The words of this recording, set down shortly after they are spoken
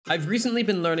I've recently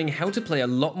been learning how to play a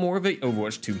lot more of the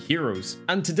Overwatch 2 heroes,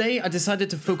 and today I decided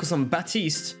to focus on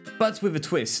Baptiste, but with a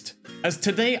twist. As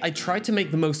today I tried to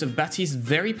make the most of Baptiste's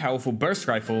very powerful burst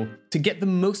rifle to get the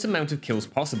most amount of kills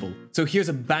possible. So here's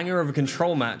a banger of a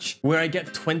control match where I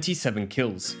get 27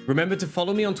 kills. Remember to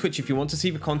follow me on Twitch if you want to see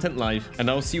the content live, and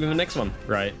I'll see you in the next one.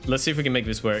 Right, let's see if we can make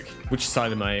this work. Which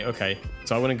side am I? Okay,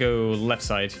 so I want to go left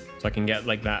side so I can get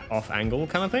like that off angle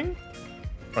kind of thing.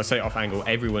 Or I say off angle,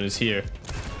 everyone is here.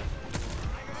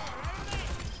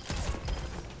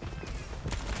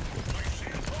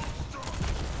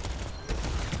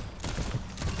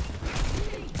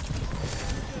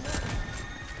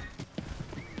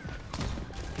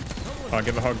 Oh,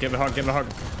 give a hug, give a hug, give a hug.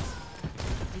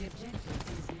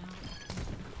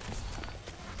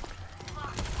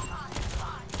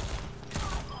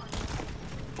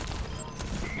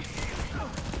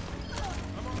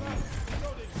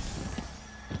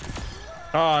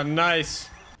 Oh, nice.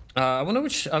 I wonder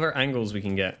which other angles we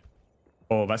can get.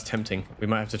 Oh, that's tempting. We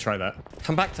might have to try that.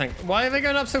 Come back, tank. Why are they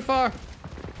going up so far?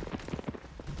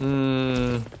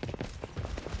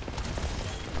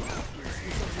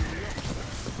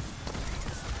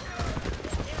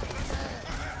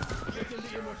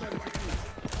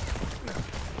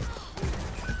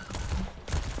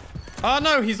 Oh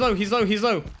no, he's low, he's low, he's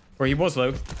low. Or he was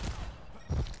low.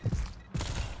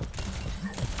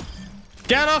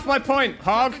 Get off my point,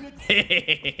 hog!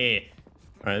 Alright,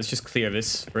 let's just clear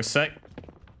this for a sec.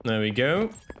 There we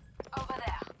go. Over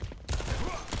there.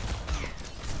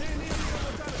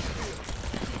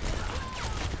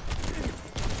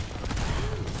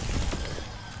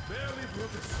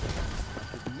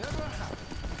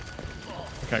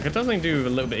 Okay, I could definitely do a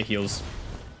little bit of heals.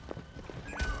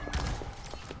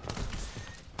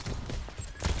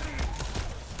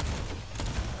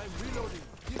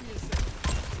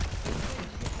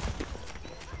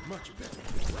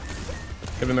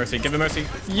 Give him mercy, give him mercy.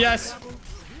 Yes!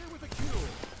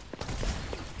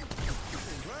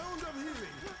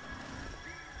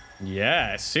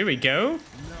 Yes, here we go.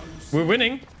 We're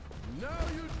winning.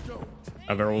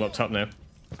 Oh, they're all up top now.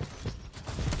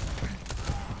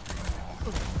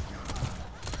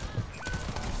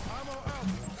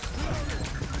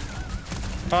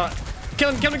 Kill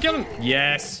him, kill him, kill him!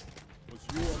 Yes!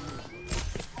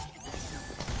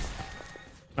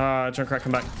 Junkrat,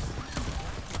 come back.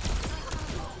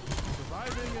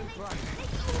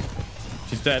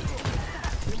 She's dead.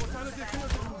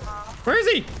 Where is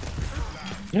he?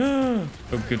 Oh,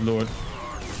 good lord.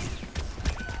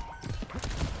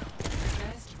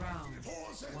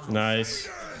 Nice.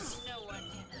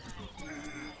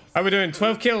 How are we doing?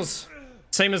 12 kills.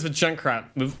 Same as the Junkrat,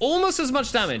 with almost as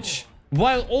much damage,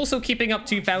 while also keeping up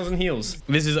 2,000 heals.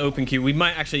 This is open queue. We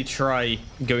might actually try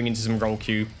going into some roll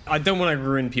queue. I don't want to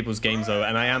ruin people's games though,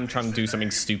 and I am trying to do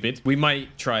something stupid. We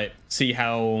might try it. See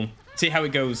how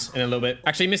it goes in a little bit.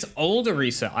 Actually, miss old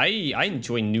Orisa. I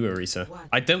enjoy new Orisa.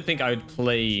 I don't think I would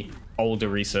play old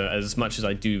Orisa as much as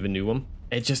I do the new one.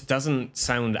 It just doesn't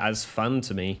sound as fun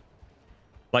to me.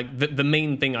 Like, the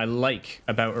main thing I like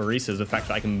about Orisa is the fact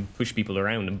that I can push people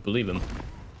around and bully them.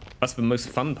 That's the most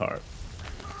fun part.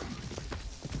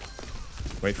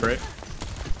 Wait for it.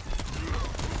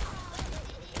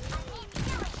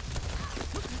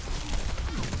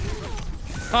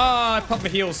 Ah, I popped my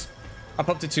heals. I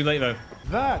popped it too late, though.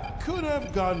 That could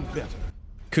have gone better.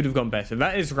 Could have gone better.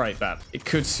 That is right, that. It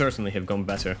could certainly have gone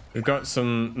better. We've got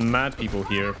some mad people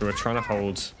here who are trying to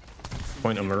hold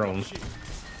point on their own.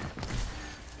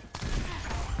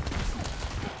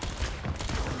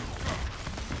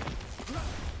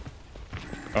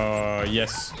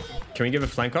 Yes. Can we give a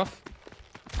flank off?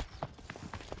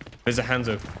 There's a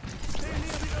Hanzo.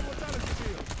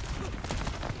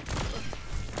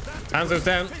 Hanzo's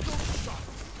down.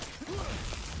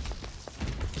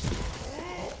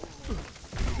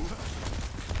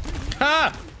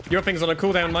 Ah! Your thing's on a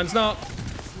cooldown, mine's not.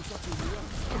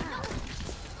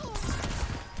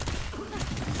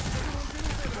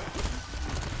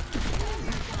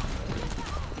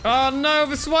 Oh no,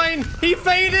 the swine! He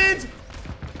faded!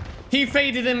 He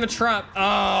faded in the trap.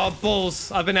 Oh,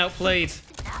 balls. I've been outplayed.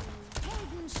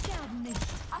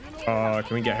 Oh,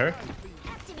 can we get her?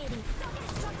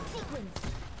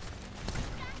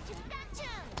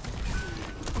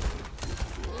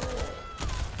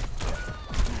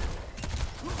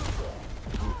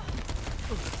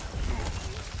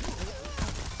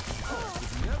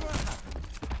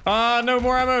 Ah, no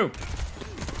more ammo.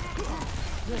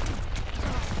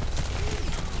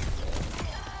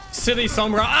 Silly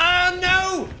Sombra. Ah,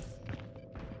 no!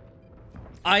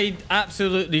 I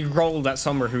absolutely rolled that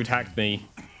Sombra who'd hacked me.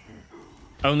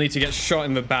 Only to get shot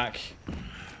in the back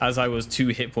as I was 2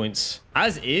 hit points.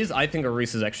 As is, I think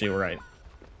Orisa is actually alright.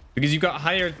 Because you've got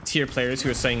higher tier players who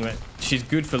are saying that she's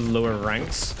good for lower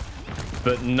ranks,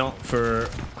 but not for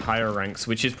higher ranks,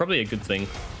 which is probably a good thing.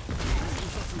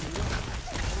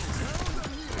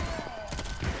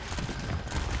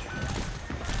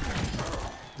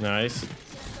 Nice.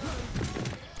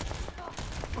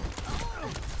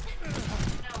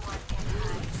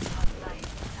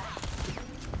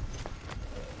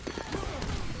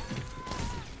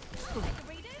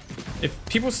 If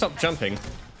people stop jumping,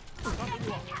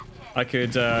 I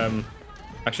could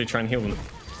actually try and heal them.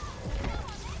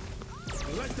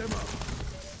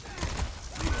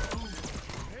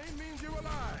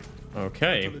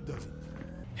 Okay.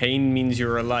 Pain means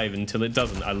you're alive until it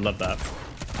doesn't. I love that.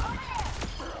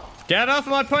 Get off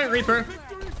my point, Reaper.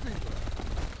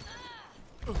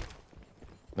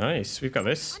 Nice. We've got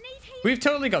this. We've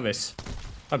totally got this.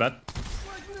 My bad.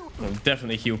 I'll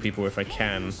definitely heal people if I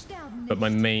can. But my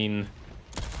main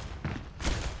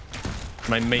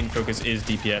focus is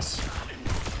DPS.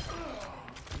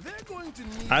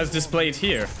 As displayed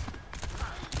here.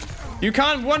 You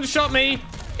can't one-shot me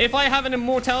if I have an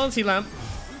immortality lamp.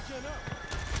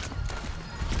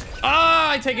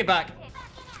 Ah, I take it back.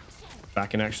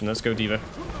 Back in action. Let's go, D.Va.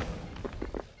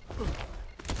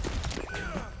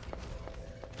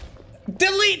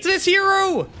 Delete this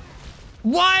hero!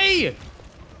 Why?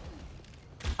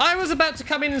 I was about to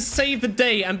come in and save the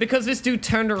day, and because this dude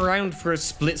turned around for a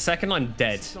split second, I'm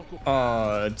dead.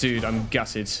 Oh, dude, I'm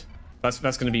gutted.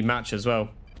 That's gonna be match as well.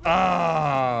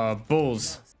 Ah,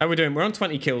 balls. How are we doing? We're on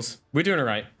 20 kills. We're doing all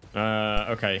right.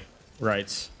 Okay.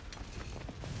 Right.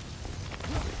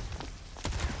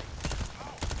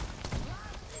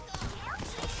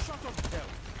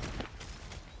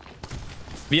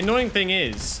 The annoying thing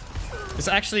is, it's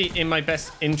actually in my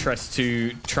best interest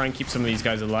to try and keep some of these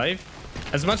guys alive.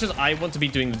 As much as I want to be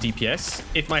doing the DPS,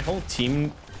 if my whole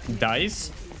team dies,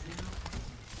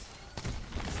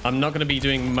 I'm not going to be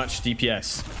doing much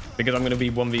DPS because I'm going to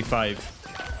be 1v5.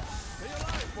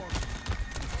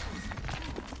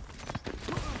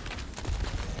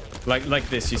 Like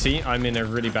this, you see? I'm in a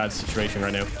really bad situation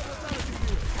right now.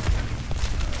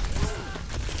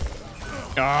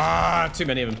 Ah, too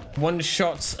many of them. One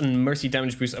shots and mercy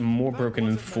damage boost are more broken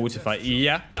than fortify.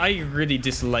 Yeah, I really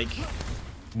dislike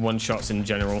one shots in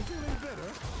general.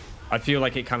 I feel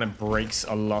like it kind of breaks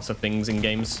a lot of things in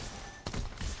games.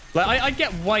 Like, I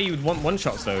get why you would want one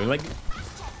shots though. Like,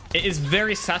 it is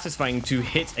very satisfying to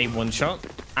hit a one shot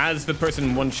as the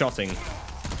person one shotting.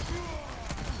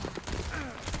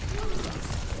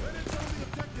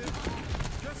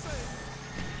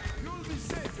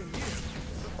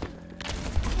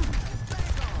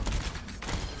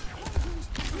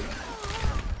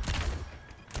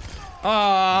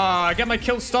 Ah, I get my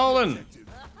kill stolen.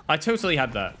 I totally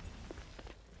had that.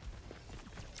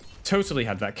 Totally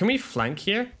had that. Can we flank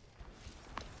here?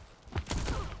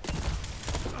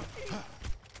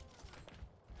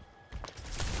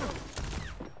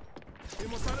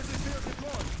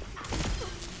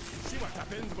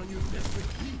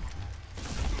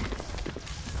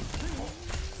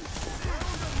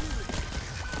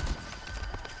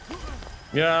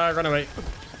 Yeah, run away.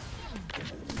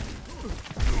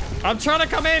 I'm trying to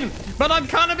come in, but I'm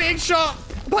kind of being shot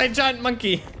by a giant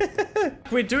monkey.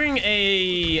 We're doing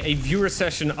a viewer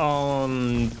session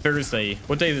on Thursday.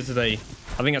 What day is it today?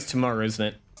 I think that's tomorrow, isn't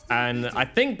it? And I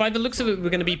think by the looks of it, we're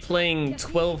going to be playing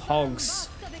 12 hogs,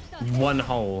 1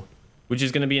 hole, which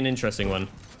is going to be an interesting one.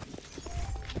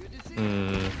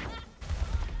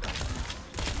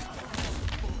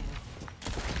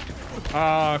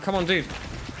 Oh, come on, dude.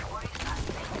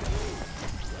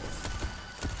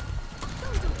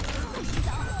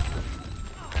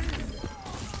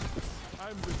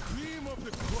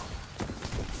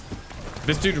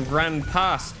 This dude ran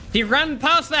past. He ran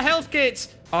past the health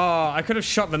kit. Oh, I could have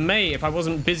shot the Mei if I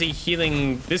wasn't busy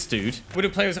healing this dude. Widow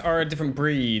players are a different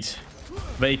breed.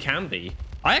 They can be.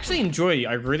 I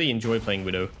really enjoy playing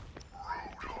Widow.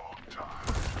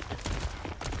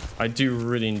 I do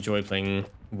really enjoy playing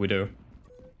Widow.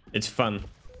 It's fun.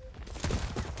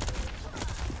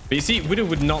 But you see, Widow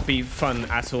would not be fun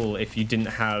at all if you didn't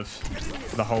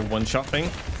have the whole one-shot thing.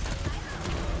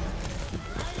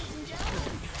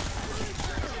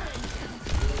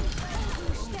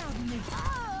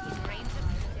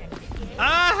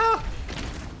 Ah!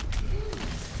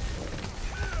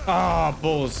 Ah,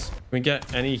 balls. Can we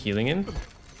get any healing in?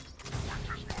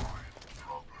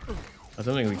 I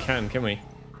don't think we can we?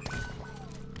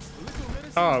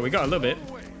 Oh, we got a little bit.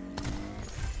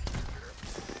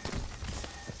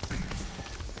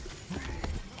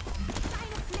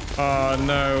 Oh,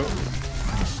 no.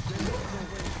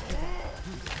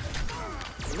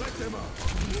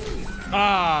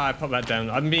 Ah, I popped that down.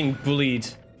 I'm being bullied.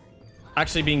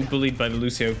 Actually being bullied by the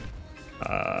Lucio.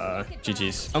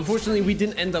 GG's. Unfortunately, we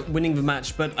didn't end up winning the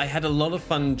match, but I had a lot of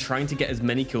fun trying to get as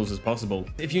many kills as possible.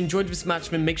 If you enjoyed this match,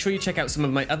 then make sure you check out some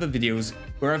of my other videos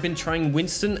where I've been trying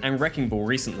Winston and Wrecking Ball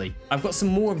recently. I've got some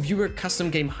more viewer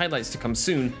custom game highlights to come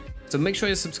soon, so make sure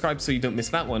you're subscribed so you don't miss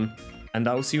that one, and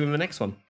I will see you in the next one.